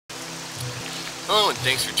Hello, and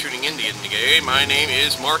thanks for tuning in to Getting Gay. My name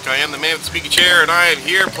is Mark. I am the man with the squeaky chair, and I am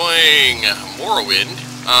here playing Morrowind.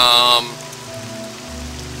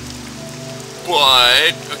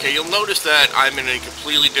 Okay, you'll notice that I'm in a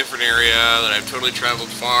completely different area, that I've totally traveled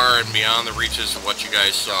far and beyond the reaches of what you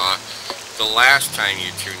guys saw the last time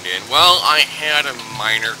you tuned in. Well, I had a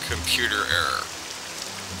minor computer error,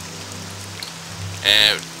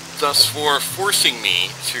 and thus forcing me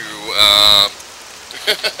to,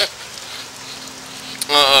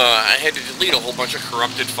 I had to delete a whole bunch of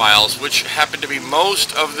corrupted files, which happened to be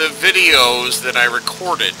most of the videos that I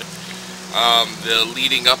recorded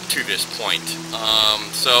leading up to this point.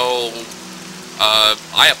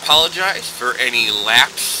 I apologize for any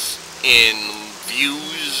lapse in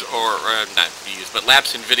views, or not views, but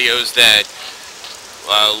lapse in videos that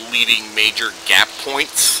leading major gap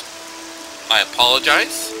points. I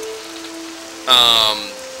apologize.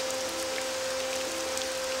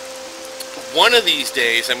 One of these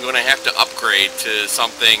days I'm going to have to upgrade to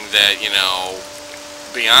something that, you know,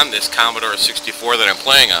 beyond this Commodore 64 that I'm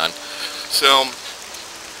playing on. So,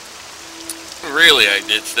 really,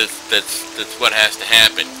 that's what has to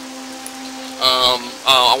happen.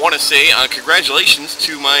 I want to say congratulations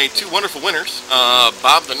to my two wonderful winners,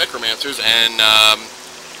 Bob the Necromancers and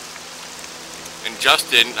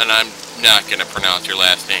Justin, and I'm not going to pronounce your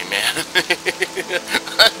last name, man.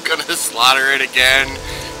 I'm going to slaughter it again.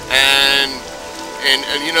 And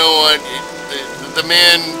you know what? The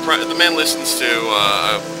man listens to.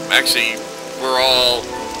 Actually, we're all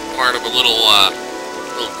part of a little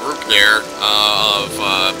group there of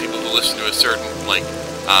people who listen to a certain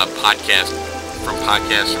podcast from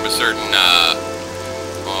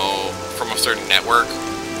a certain network.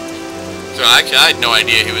 So actually, I had no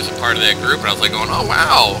idea he was a part of that group, and I was like going, "Oh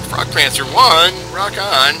wow, Frog Prancer won! Rock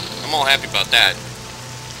on!" I'm all happy about that.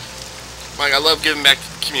 Like, I love giving back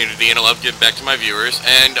to the community, and I love giving back to my viewers.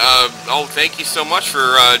 And, thank you so much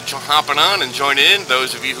for hopping on and joining in,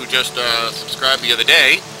 those of you who just subscribed the other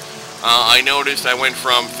day. I noticed I went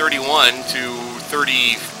from 31 to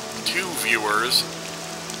 32 viewers,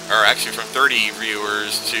 or actually from 30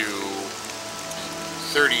 viewers to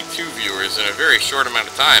 32 viewers in a very short amount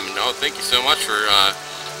of time. And, thank you so much for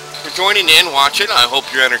joining in, watching. I hope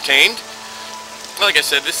you're entertained. Like I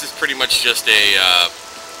said, this is pretty much just a...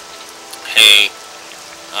 hey,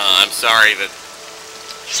 I'm sorry that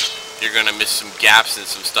you're gonna miss some gaps and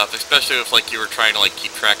some stuff, especially if you were trying to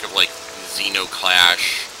keep track of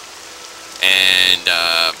Xenoclash and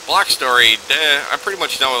Block Story. I'm pretty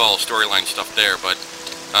much done with all the storyline stuff there, but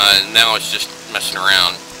now it's just messing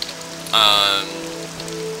around.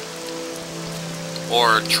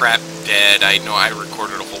 Or Trap Dead. I know I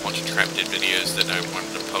recorded a whole bunch of Trap Dead videos that I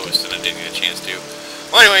wanted to post and I didn't get a chance to.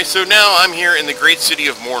 Well, anyway, so now I'm here in the great city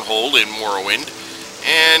of Mournhold in Morrowind,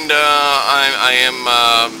 and I am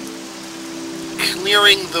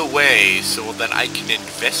clearing the way so that I can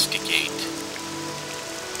investigate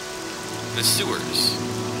the sewers.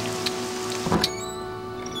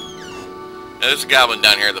 Now, there's a goblin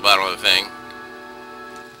down here at the bottom of the thing.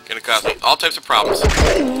 Gonna cause me all types of problems.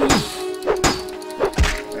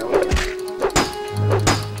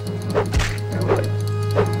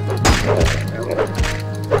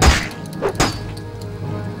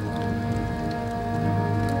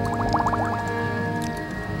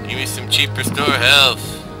 Cheap restore health.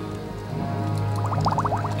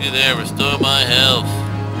 You there, restore my health.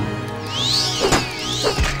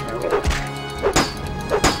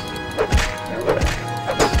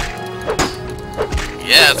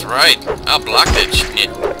 Yeah, that's right. I'll block that shit.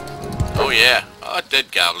 Oh yeah. Oh,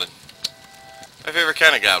 dead goblin. My favorite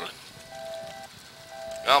kind of goblin.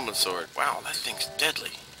 Goblin sword. Wow, that thing's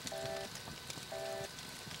deadly.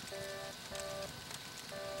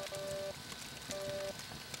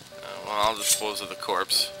 Well, I'll dispose of the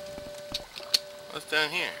corpse. What's down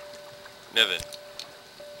here? Nothing.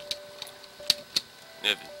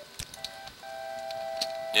 Nothing.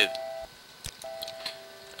 Nothing.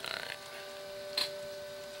 Alright.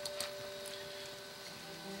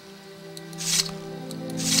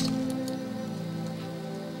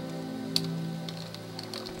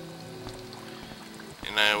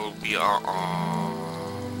 And I will be I'm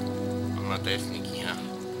not that sneaky, huh?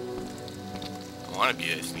 I want to be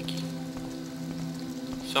that sneaky.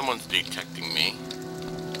 Someone's detecting me.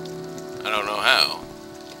 I don't know how.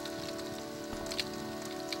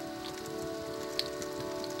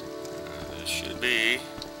 There should be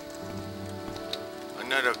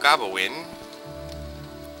another goblin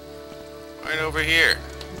right over here.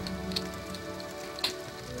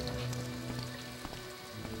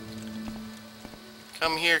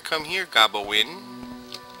 Come here, goblin.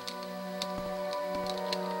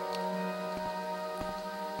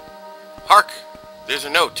 Hark! There's a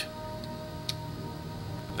note.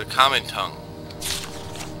 The common tongue.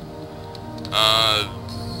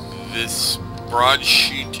 This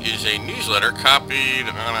broadsheet is a newsletter copied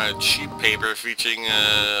on a cheap paper featuring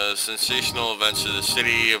sensational events of the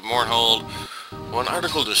city of Mournhold. One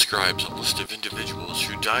article describes a list of individuals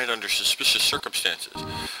who died under suspicious circumstances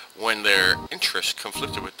when their interests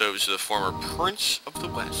conflicted with those of the former Prince of the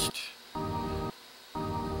West.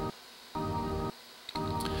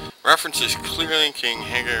 References clearly King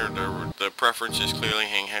Hagar, the preference is clearly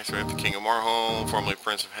King Hagar, the King of Mournhold, formerly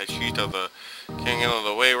Prince of Hashit of the King of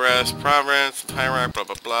the Wayrest Province, Tyrant, blah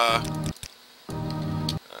blah blah.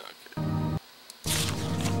 Okay.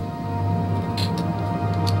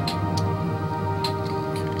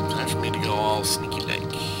 Time for me to go all sneaky like.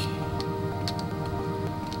 Look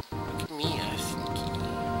at me, I sneaky.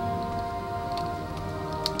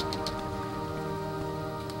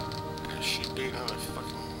 She'd be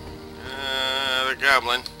fucking. The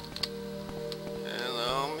goblin.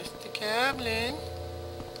 Hello, Mr. Goblin.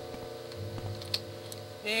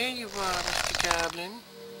 There you are, Mr. Goblin.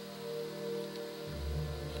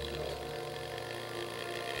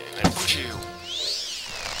 I push you.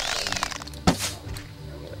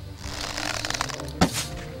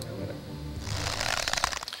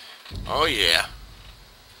 Oh yeah.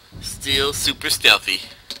 Still super stealthy.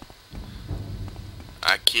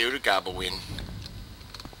 I killed a goblin.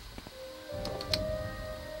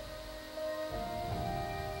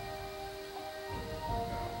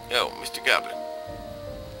 Yo, Mr. Goblin.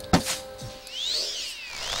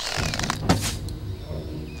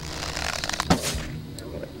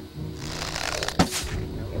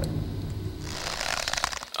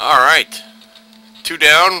 Alright. 2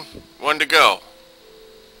 down, 1 to go.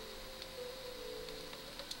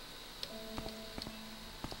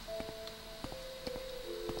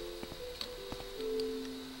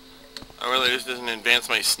 Oh really, this doesn't advance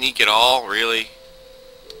my sneak at all, really?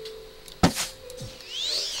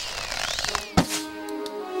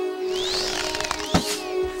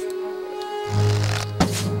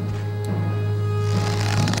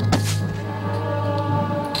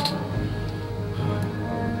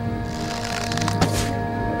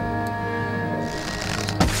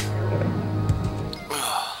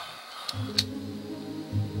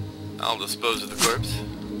 I'll dispose of the corpse.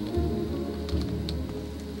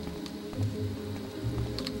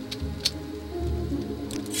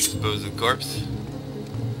 Dispose of the corpse.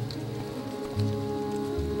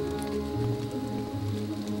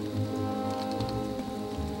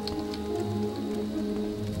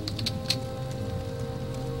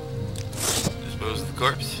 Dispose of the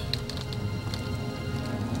corpse.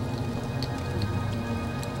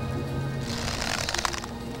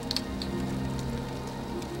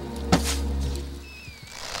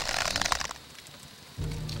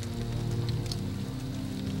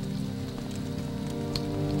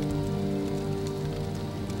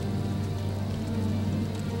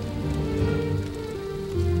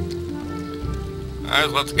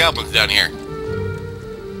 There's lots of goblins down here.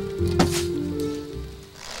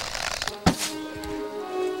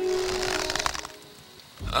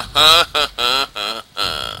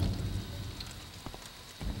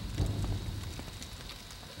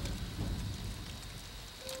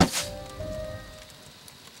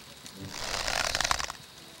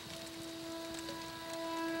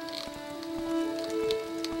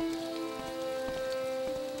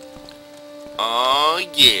 Oh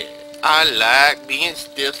yeah. I like being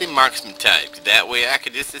stealthy marksman type. That way I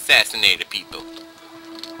could just assassinate a people.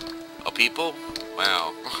 A people?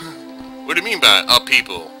 Wow. What do you mean by a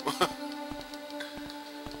people?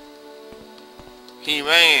 Here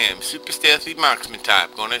I am, super stealthy marksman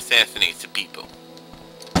type, gonna assassinate some people.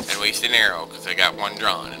 And waste an arrow, because I got one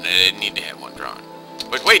drawn, and I didn't need to have one drawn.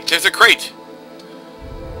 But wait, there's a crate!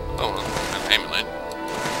 Oh, an amulet.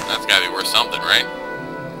 That's gotta be worth something, right?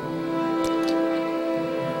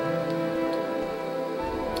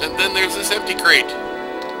 And then there's this empty crate.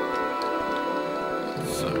 That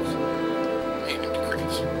sucks. I hate empty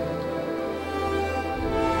crates.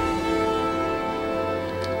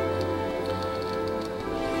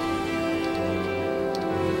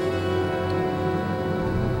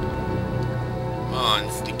 Come on,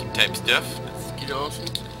 sneaky type stuff. Let's get all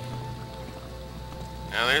sneaky.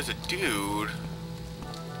 Now there's a dude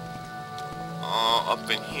all up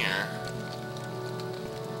in here.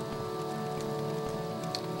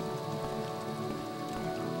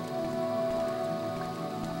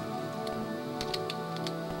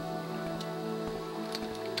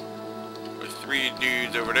 There's 3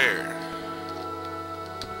 dudes over there.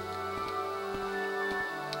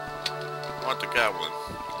 I want the goblin.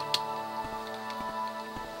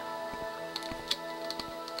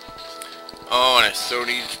 Oh, and I so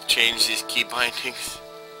need to change these key bindings.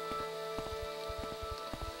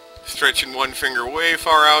 Stretching one finger way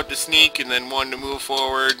far out to sneak, and then one to move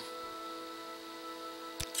forward.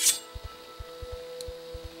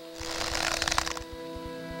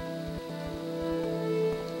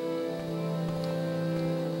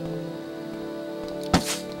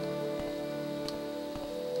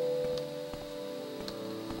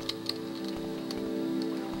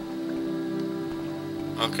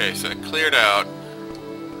 Okay, so I cleared out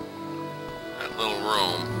that little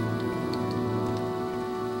room.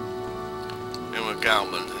 And with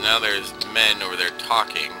goblins. And now there's men over there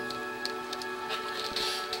talking.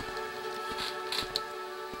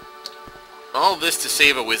 All this to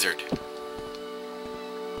save a wizard.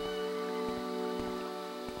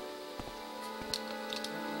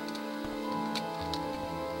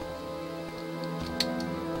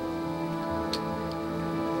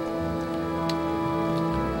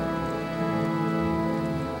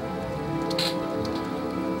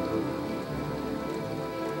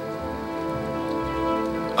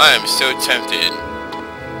 I am so tempted.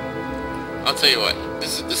 I'll tell you what.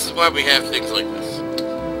 This is why we have things like this.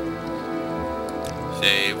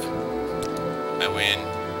 Save. I win.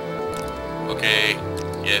 Okay.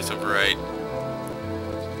 Yes, override.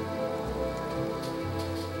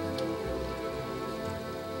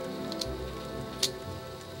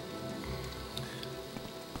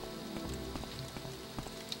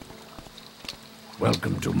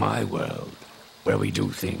 Welcome to my world, where we do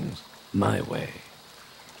things my way.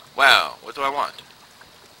 Wow, what do I want?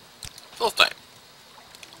 Full time.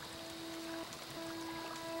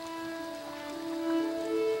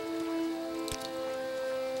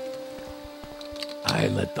 I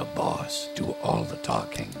let the boss do all the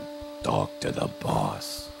talking. Talk to the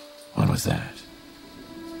boss. What was that?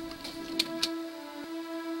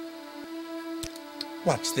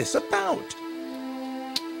 What's this about?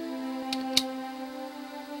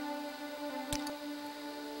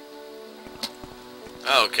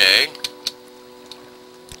 Okay.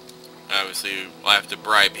 Obviously, we'll have to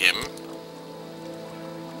bribe him.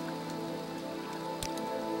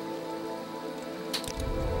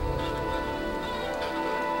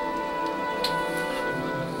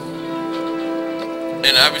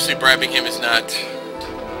 And obviously bribing him is not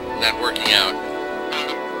working out.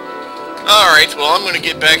 Alright, well I'm going to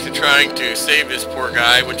get back to trying to save this poor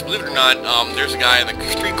guy, which believe it or not, there's a guy in the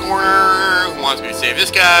street corner who wants me to save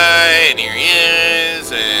this guy, and here he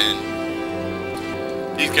is, and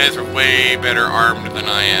these guys are way better armed than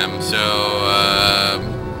I am, so,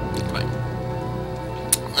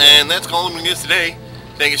 and that's all I'm going to do today.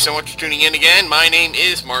 Thank you so much for tuning in again. My name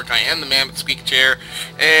is Mark. I am the man with the squeaky chair,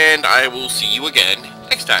 and I will see you again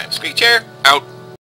next time. Squeaky chair, out.